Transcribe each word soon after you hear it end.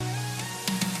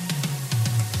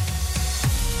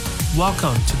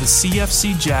Welcome to the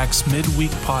CFC Jacks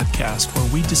Midweek Podcast, where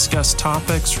we discuss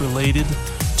topics related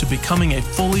to becoming a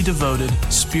fully devoted,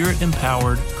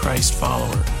 Spirit-empowered Christ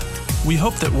follower. We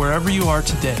hope that wherever you are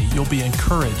today, you'll be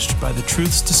encouraged by the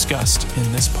truths discussed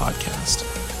in this podcast.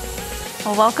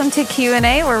 Well, welcome to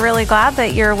Q&A. We're really glad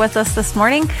that you're with us this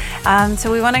morning.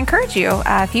 So we want to encourage you.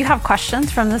 If you have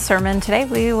questions from the sermon today,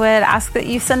 we would ask that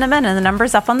you send them in, and the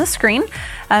number's up on the screen.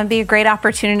 It'd be a great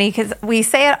opportunity because we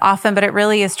say it often, but it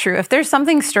really is true. If there's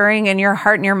something stirring in your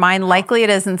heart and your mind, likely it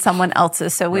is in someone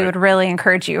else's. So we would really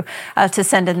encourage you to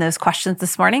send in those questions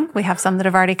this morning. We have some that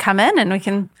have already come in, and we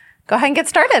can go ahead and get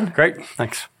started. Great,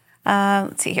 thanks.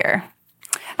 Let's see here.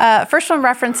 First one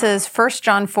references 1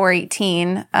 John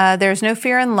 4:18. There's no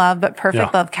fear in love, but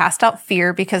perfect love casts out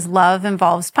fear, because love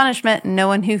involves punishment, and no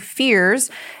one who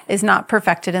fears is not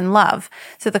perfected in love.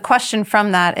 So the question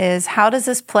from that is, how does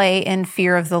this play in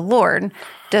fear of the Lord?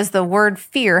 Does the word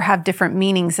fear have different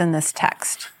meanings in this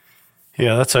text?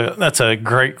 Yeah, that's a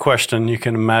great question. You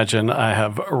can imagine I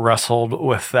have wrestled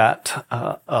with that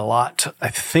a lot. I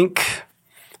think...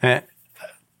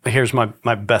 Here's my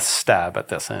best stab at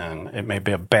this, and it may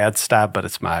be a bad stab, but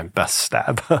it's my best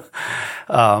stab.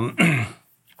 God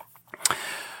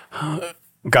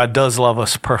does love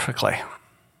us perfectly.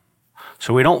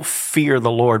 So we don't fear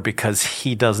the Lord because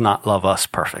he does not love us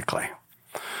perfectly.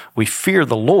 We fear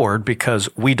the Lord because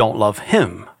we don't love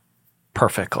him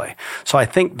perfectly. So I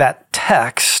think that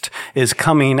text is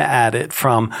coming at it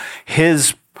from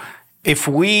his, if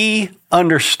we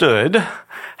understood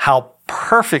how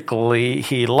perfectly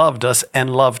he loved us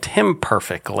and loved him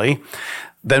perfectly,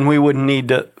 then we wouldn't need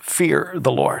to fear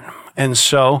the Lord. And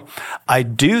so I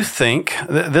do think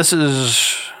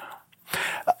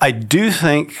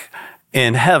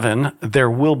in heaven there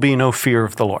will be no fear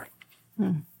of the Lord.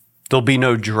 There'll be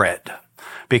no dread,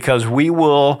 because we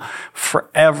will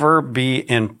forever be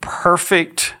in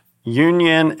perfect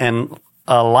union and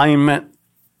alignment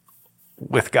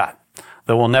with God.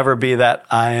 There will never be that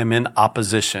I am in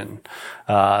opposition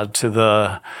to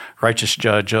the righteous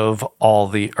judge of all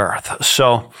the earth.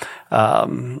 So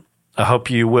I hope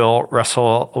you will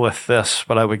wrestle with this,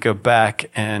 but I would go back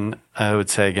and I would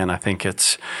say again, I think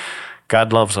it's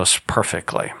God loves us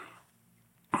perfectly,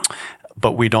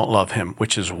 but we don't love him,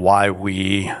 which is why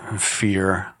we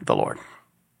fear the Lord.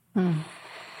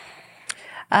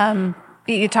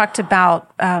 You talked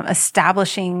about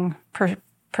establishing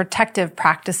protective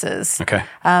practices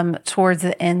towards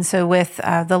the end. So with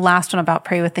the last one about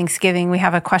pray with thanksgiving, we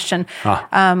have a question.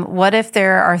 What if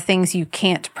there are things you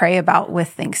can't pray about with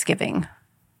thanksgiving?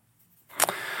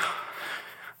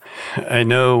 I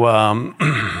know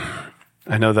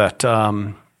that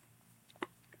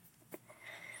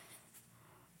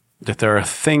that there are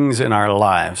things in our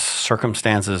lives,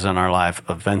 circumstances in our life,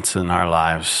 events in our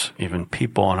lives, even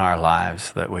people in our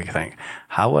lives that we think,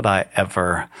 how would I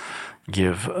ever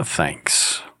give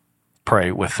thanks,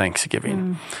 pray with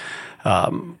thanksgiving?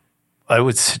 I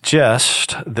would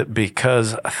suggest that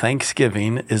because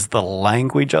thanksgiving is the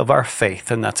language of our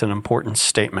faith, and that's an important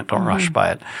statement, don't rush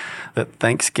by it, that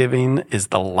thanksgiving is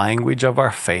the language of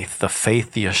our faith,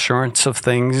 the assurance of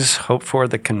things hoped for,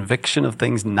 the conviction of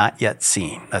things not yet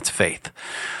seen. That's faith.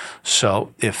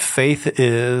 So if faith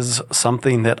is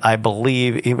something that I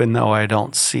believe even though I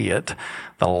don't see it,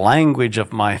 the language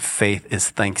of my faith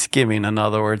is thanksgiving. In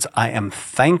other words, I am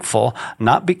thankful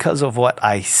not because of what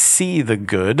I see the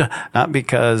good, not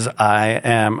because I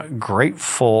am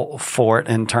grateful for it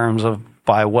in terms of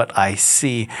by what I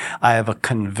see. I have a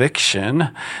conviction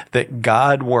that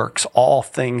God works all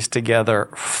things together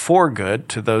for good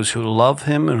to those who love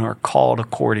him and are called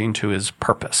according to his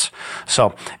purpose.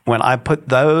 So when I put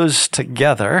those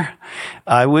together,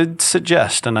 I would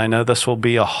suggest, and I know this will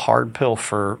be a hard pill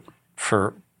for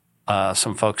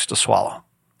some folks to swallow,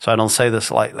 so I don't say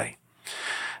this lightly.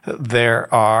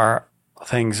 There are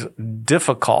things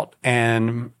difficult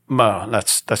and,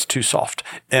 that's too soft,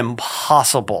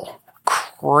 impossible,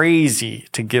 crazy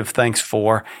to give thanks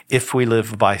for if we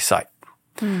live by sight.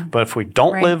 But if we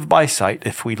don't live by sight,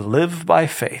 if we live by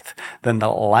faith, then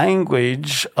the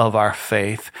language of our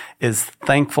faith is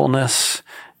thankfulness,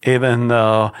 even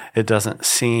though it doesn't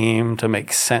seem to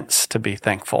make sense to be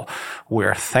thankful.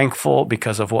 We're thankful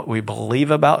because of what we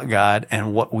believe about God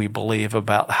and what we believe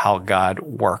about how God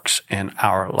works in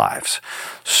our lives.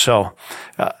 So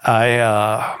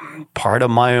part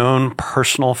of my own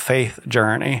personal faith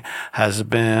journey has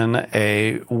been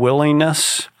a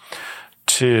willingness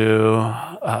to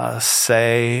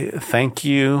say, thank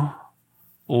you,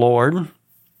 Lord,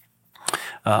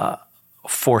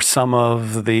 for for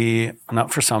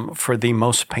the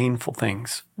most painful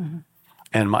things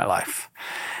in my life.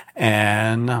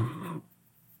 And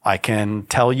I can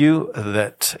tell you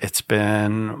that it's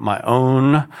been my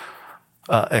own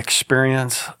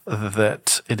experience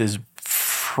that it has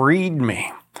freed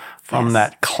me from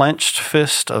that clenched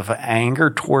fist of anger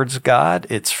towards God.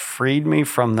 It's freed me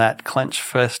from that clenched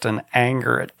fist and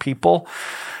anger at people.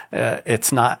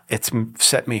 It's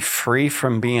set me free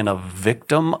from being a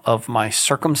victim of my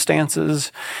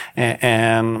circumstances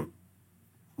and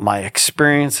my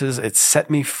experiences. It's set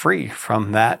me free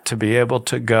from that to be able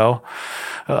to go,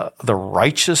 the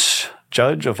righteous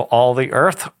judge of all the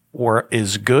earth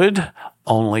is good,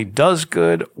 only does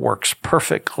good, works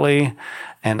perfectly,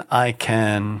 and I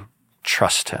can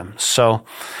trust him. So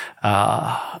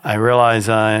I realize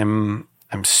I'm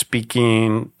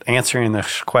answering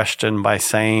this question by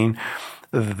saying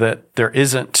that there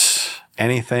isn't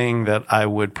anything that I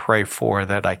would pray for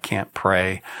that I can't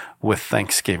pray with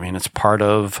thanksgiving. It's part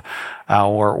of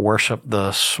our worship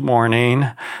this morning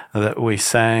that we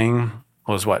sang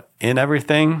was what? In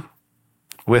everything,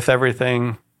 with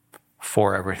everything,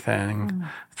 for everything.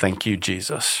 Thank you,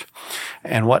 Jesus.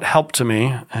 And what helped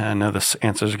me, and I know this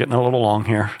answer is getting a little long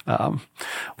here,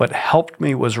 what helped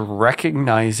me was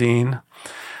recognizing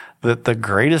that the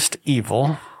greatest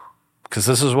evil, because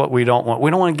this is what we don't want.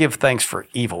 We don't want to give thanks for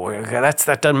evil.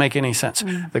 That doesn't make any sense.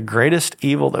 The greatest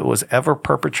evil that was ever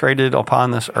perpetrated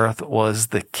upon this earth was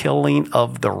the killing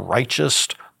of the righteous,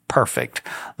 perfect,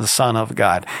 the Son of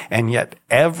God. And yet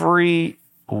every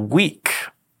week,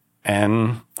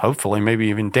 and hopefully maybe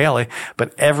even daily,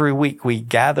 but every week we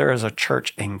gather as a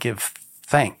church and give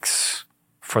thanks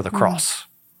for the cross.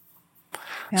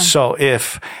 Yeah. So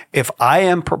if I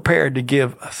am prepared to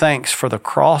give thanks for the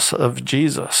cross of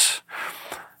Jesus,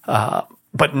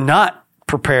 but not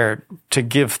prepared to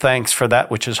give thanks for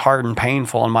that which is hard and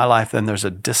painful in my life, then there's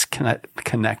a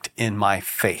disconnect in my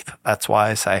faith. That's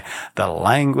why I say the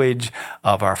language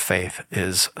of our faith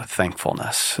is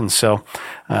thankfulness. And so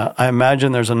I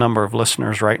imagine there's a number of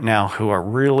listeners right now who are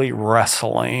really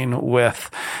wrestling with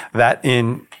that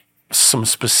in some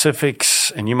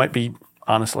specifics, and you might be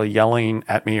honestly yelling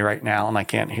at me right now and I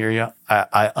can't hear you.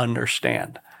 I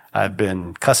understand. I've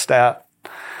been cussed at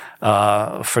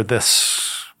for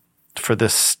this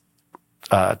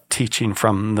teaching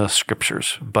from the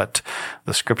scriptures. But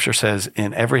the scripture says,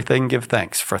 in everything give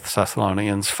thanks, for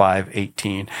Thessalonians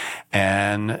 5:18,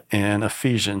 and in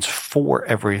Ephesians, for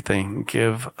everything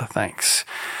give thanks.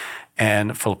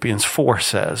 And Philippians 4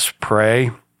 says,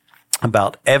 pray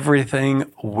about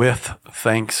everything with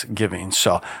thanksgiving.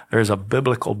 So there's a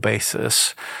biblical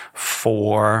basis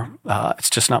for, it's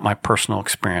just not my personal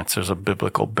experience. There's a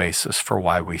biblical basis for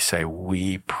why we say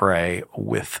we pray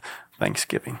with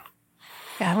thanksgiving.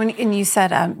 Yeah, and you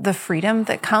said the freedom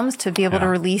that comes to be able to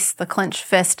release the clenched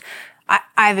fist.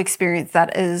 I've experienced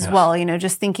that as well,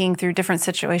 just thinking through different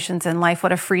situations in life,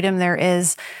 what a freedom there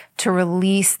is to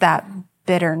release that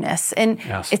bitterness. And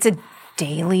it's a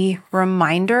daily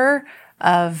reminder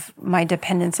of my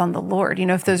dependence on the Lord,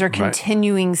 if those are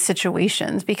continuing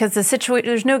situations, because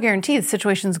there's no guarantee the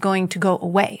situation's going to go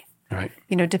away. Right.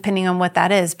 Depending on what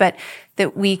that is, but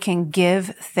that we can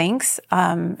give thanks.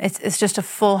 It's just a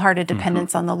full-hearted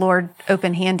dependence on the Lord,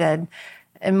 open-handed,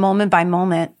 and moment by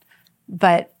moment.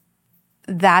 But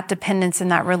that dependence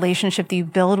and that relationship that you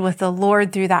build with the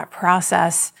Lord through that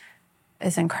process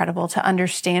is incredible, to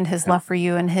understand his love for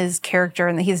you and his character,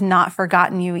 and that he's not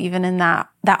forgotten you, even in that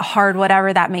hard,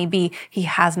 whatever that may be, he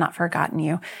has not forgotten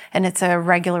you. And it's a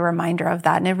regular reminder of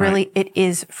that. And it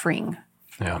is freeing.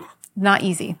 Yeah. Not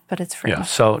easy, but it's freeing. Yeah.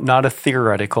 So not a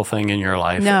theoretical thing in your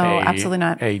life. No, absolutely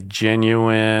not. A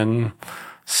genuine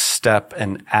step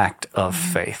and act of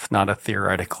faith, not a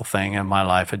theoretical thing in my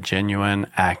life, a genuine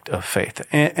act of faith.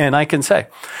 And I can say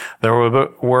there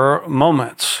were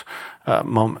moments,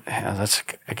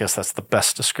 I guess that's the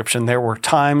best description. There were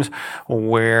times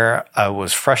where I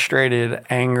was frustrated,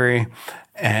 angry,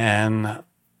 and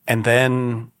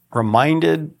then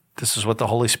reminded, this is what the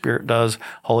Holy Spirit does.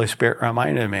 Holy Spirit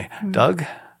reminded me, Doug,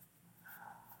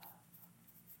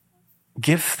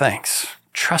 give thanks,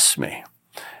 trust me.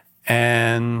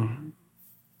 And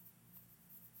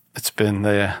it's been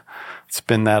that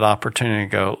opportunity to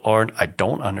go, Lord, I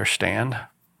don't understand.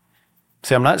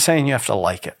 See, I'm not saying you have to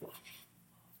like it.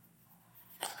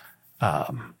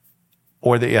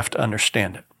 Or that you have to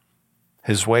understand it.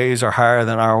 His ways are higher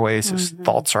than our ways. His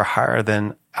thoughts are higher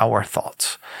than our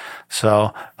thoughts.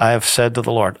 So I have said to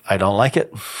the Lord, I don't like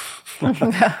it.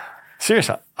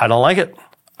 Seriously, I don't like it.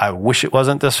 I wish it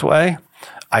wasn't this way.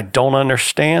 I don't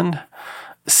understand.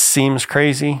 Seems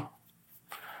crazy.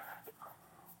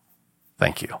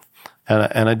 Thank you.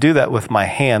 And I do that with my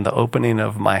hand, the opening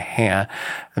of my hand,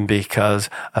 and because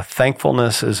a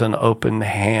thankfulness is an open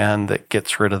hand that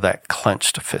gets rid of that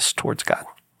clenched fist towards God.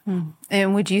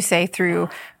 And would you say through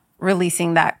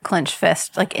releasing that clenched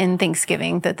fist, like in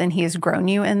Thanksgiving, that then he has grown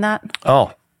you in that?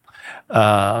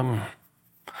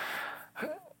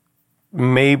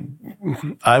 Maybe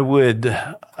I would,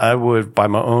 by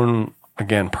my own,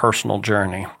 again, personal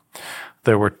journey,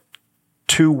 there were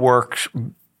two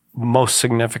most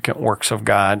significant works of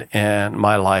God in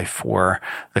my life were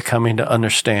the coming to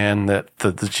understand that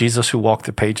the Jesus who walked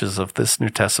the pages of this New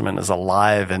Testament is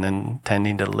alive and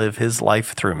intending to live his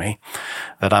life through me,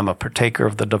 that I'm a partaker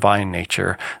of the divine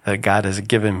nature, that God has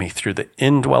given me through the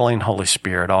indwelling Holy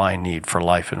Spirit all I need for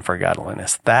life and for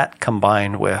godliness. That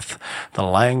combined with the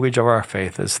language of our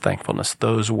faith is thankfulness.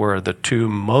 Those were the two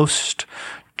most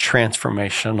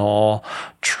transformational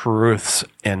truths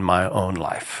in my own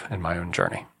life, in my own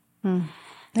journey.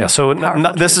 Yeah, so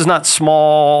this is not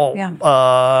small,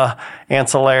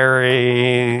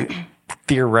 ancillary,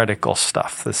 theoretical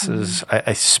stuff. This is,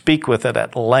 I speak with it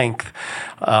at length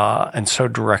and so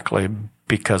directly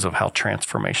because of how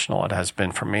transformational it has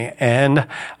been for me. And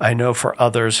I know for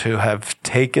others who have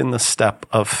taken the step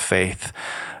of faith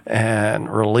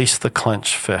and released the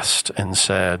clenched fist and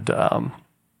said,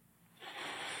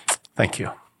 thank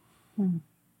you.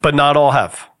 But not all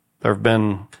have. There have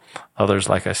been others,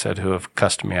 like I said, who have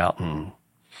cussed me out and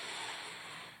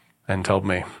told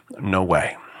me, no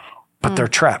way. But they're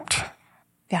trapped.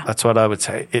 Yeah. That's what I would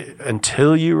say.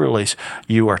 Until you release,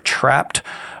 you are trapped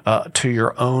to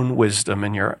your own wisdom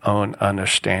and your own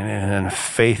understanding. And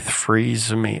faith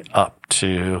frees me up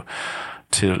to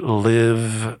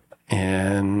live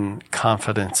in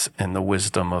confidence in the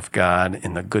wisdom of God,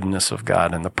 in the goodness of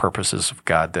God, and the purposes of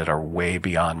God that are way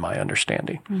beyond my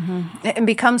understanding. It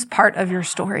becomes part of your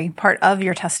story, part of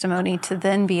your testimony, to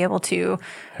then be able to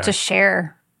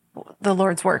share the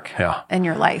Lord's work in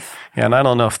your life. Yeah, and I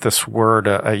don't know if this word,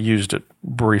 I used it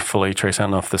briefly, Trace, I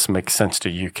don't know if this makes sense to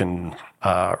you. You can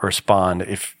respond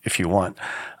if you want.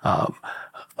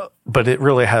 But it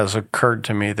really has occurred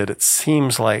to me that it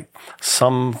seems like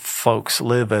some folks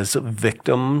live as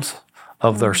victims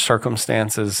of their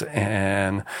circumstances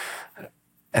and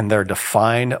they're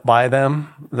defined by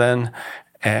them then.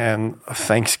 And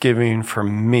Thanksgiving for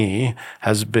me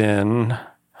has been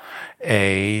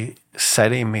a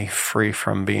setting me free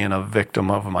from being a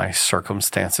victim of my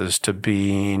circumstances to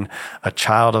being a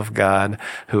child of God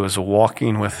who is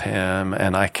walking with him,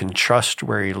 and I can trust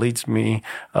where he leads me,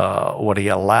 what he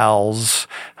allows.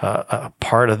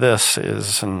 Part of this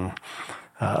is, and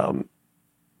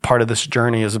part of this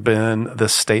journey has been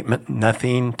this statement,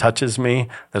 nothing touches me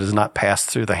that has not passed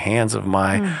through the hands of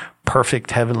my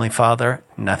perfect heavenly Father,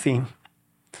 nothing.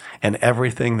 And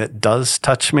everything that does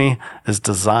touch me is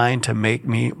designed to make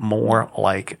me more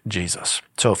like Jesus.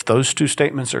 So if those two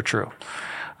statements are true,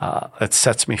 it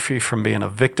sets me free from being a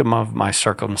victim of my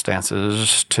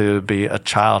circumstances to be a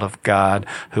child of God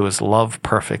who is loved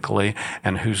perfectly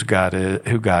and who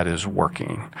God is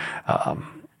working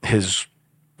his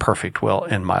perfect will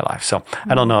in my life. So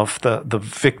I don't know if the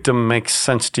victim makes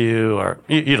sense to you, or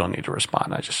you don't need to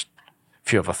respond.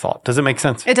 If you have a thought. Does it make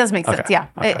sense? It does make sense, yeah.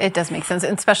 Okay. It does make sense,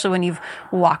 and especially when you've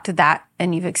walked that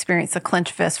and you've experienced the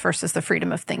clenched fist versus the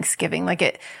freedom of Thanksgiving. Like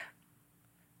it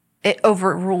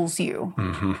overrules you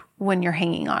when you're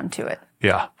hanging on to it.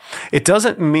 Yeah. It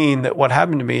doesn't mean that what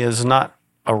happened to me is not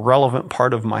a relevant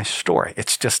part of my story.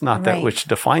 It's just not that which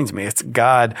defines me. It's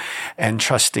God and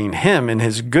trusting him and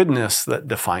his goodness that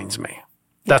defines me.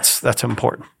 That's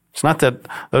important. It's not that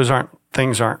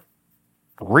things aren't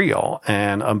real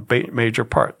and a major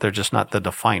part. They're just not the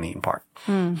defining part.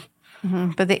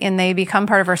 But they become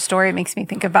part of our story. It makes me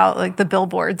think about like the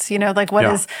billboards, like what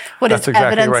is exactly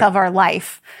evidence right. of our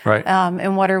life, right?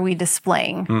 And what are we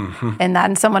displaying? And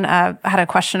then someone had a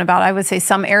question about, I would say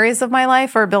some areas of my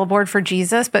life are a billboard for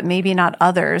Jesus, but maybe not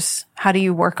others. How do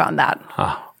you work on that?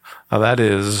 That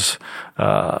is,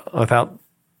 without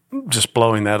just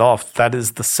blowing that off, that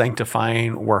is the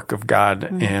sanctifying work of God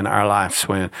in our lives.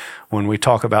 When we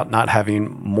talk about not having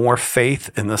more faith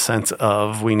in the sense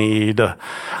of we need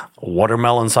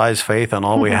watermelon-sized faith and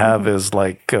all we have is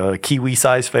like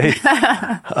kiwi-sized faith,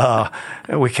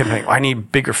 we can think, I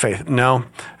need bigger faith. No.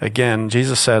 Again,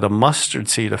 Jesus said a mustard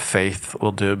seed of faith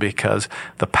will do, because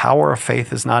the power of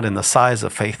faith is not in the size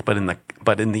of faith, but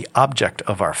in the object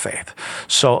of our faith.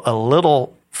 So a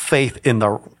little faith in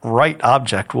the right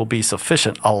object will be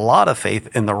sufficient. A lot of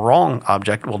faith in the wrong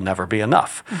object will never be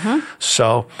enough.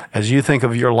 So as you think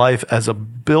of your life as a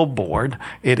billboard,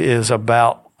 it is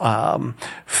about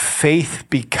faith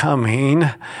becoming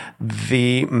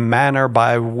the manner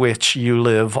by which you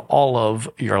live all of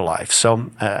your life.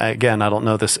 So again, I don't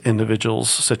know this individual's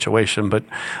situation,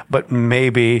 but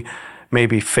maybe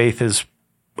faith is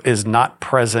not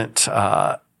present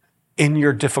in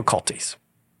your difficulties.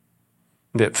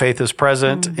 That faith is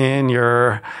present in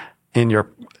your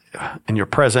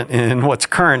present in what's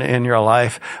current in your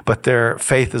life, but their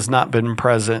faith has not been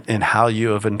present in how you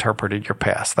have interpreted your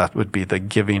past. That would be the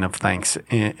giving of thanks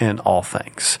in all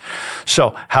things.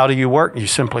 So how do you work? You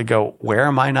simply go, where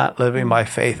am I not living by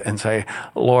faith? And say,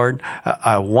 Lord,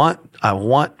 I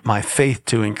want my faith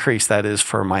to increase. That is,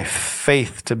 for my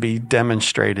faith to be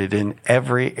demonstrated in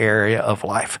every area of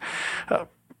life.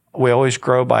 We always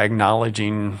grow by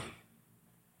acknowledging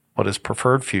what is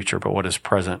preferred future, but what is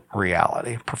present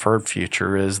reality. Preferred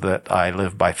future is that I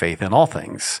live by faith in all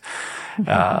things.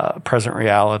 Present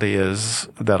reality is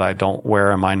that I don't,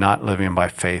 where am I not living by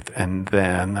faith, and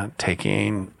then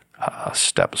taking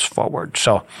steps forward.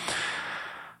 So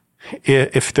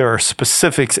if there are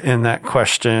specifics in that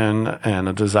question and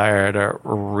a desire to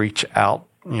reach out,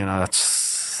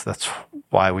 that's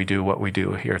why we do what we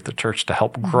do here at the church, to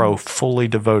help grow fully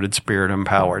devoted,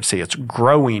 Spirit-empowered. See, it's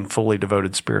growing fully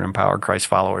devoted, Spirit-empowered Christ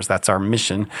followers. That's our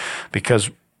mission, because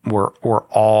we're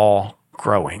all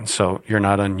growing. So you're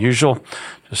not unusual.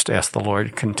 Just ask the Lord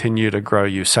to continue to grow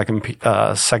you. 2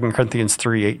 Corinthians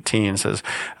 3:18 says,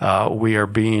 we are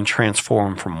being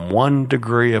transformed from one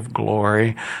degree of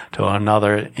glory to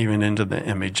another, even into the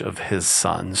image of His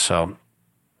Son. So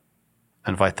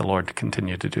invite the Lord to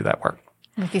continue to do that work.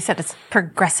 Like you said, it's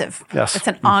progressive. Yes. It's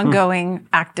an ongoing,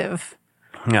 active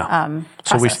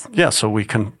process. So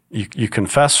you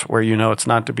confess where you know it's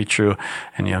not to be true,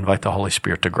 and you invite the Holy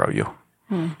Spirit to grow you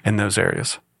in those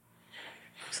areas.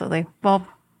 Absolutely. Well,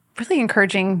 really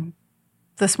encouraging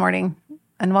this morning,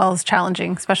 and well as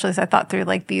challenging, especially as I thought through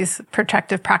like these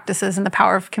protective practices and the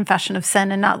power of confession of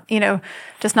sin, and not,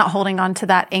 just not holding on to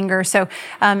that anger. So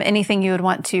anything you would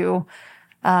want to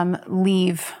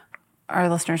leave our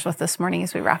listeners with this morning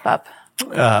as we wrap up?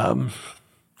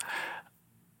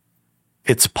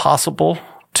 It's possible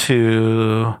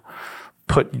to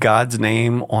put God's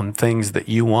name on things that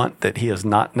you want that He has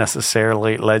not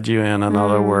necessarily led you in. In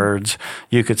other words,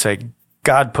 you could say,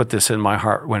 God put this in my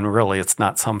heart, when really it's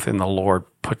not something the Lord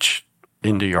puts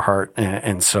into your heart.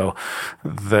 And so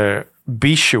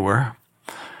be sure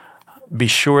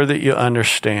that you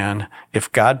understand, if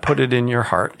God put it in your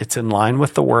heart, it's in line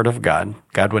with the Word of God.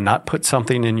 God would not put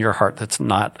something in your heart that's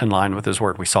not in line with His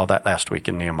Word. We saw that last week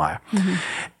in Nehemiah.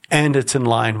 And it's in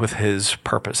line with His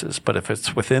purposes. But if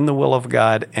it's within the will of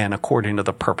God and according to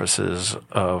the purposes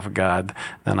of God,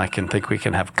 then I can think we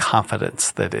can have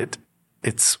confidence that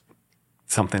it's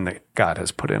something that God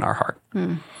has put in our heart.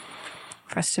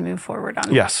 For us to move forward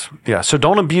on. Yes. Yeah. So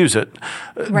don't abuse it.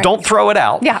 Right. Don't throw it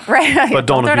out. Yeah, right. But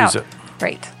don't abuse it.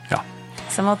 Right. Yeah.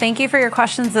 So, well, thank you for your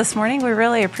questions this morning. We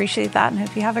really appreciate that, and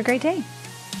hope you have a great day.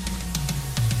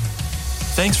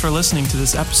 Thanks for listening to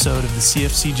this episode of the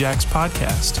CFC Jacks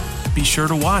podcast. Be sure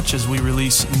to watch as we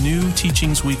release new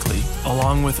teachings weekly,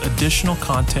 along with additional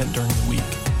content during the week.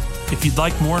 If you'd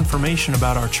like more information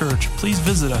about our church, please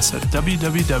visit us at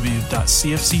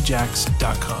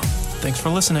www.cfcjacks.com. Thanks for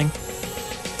listening.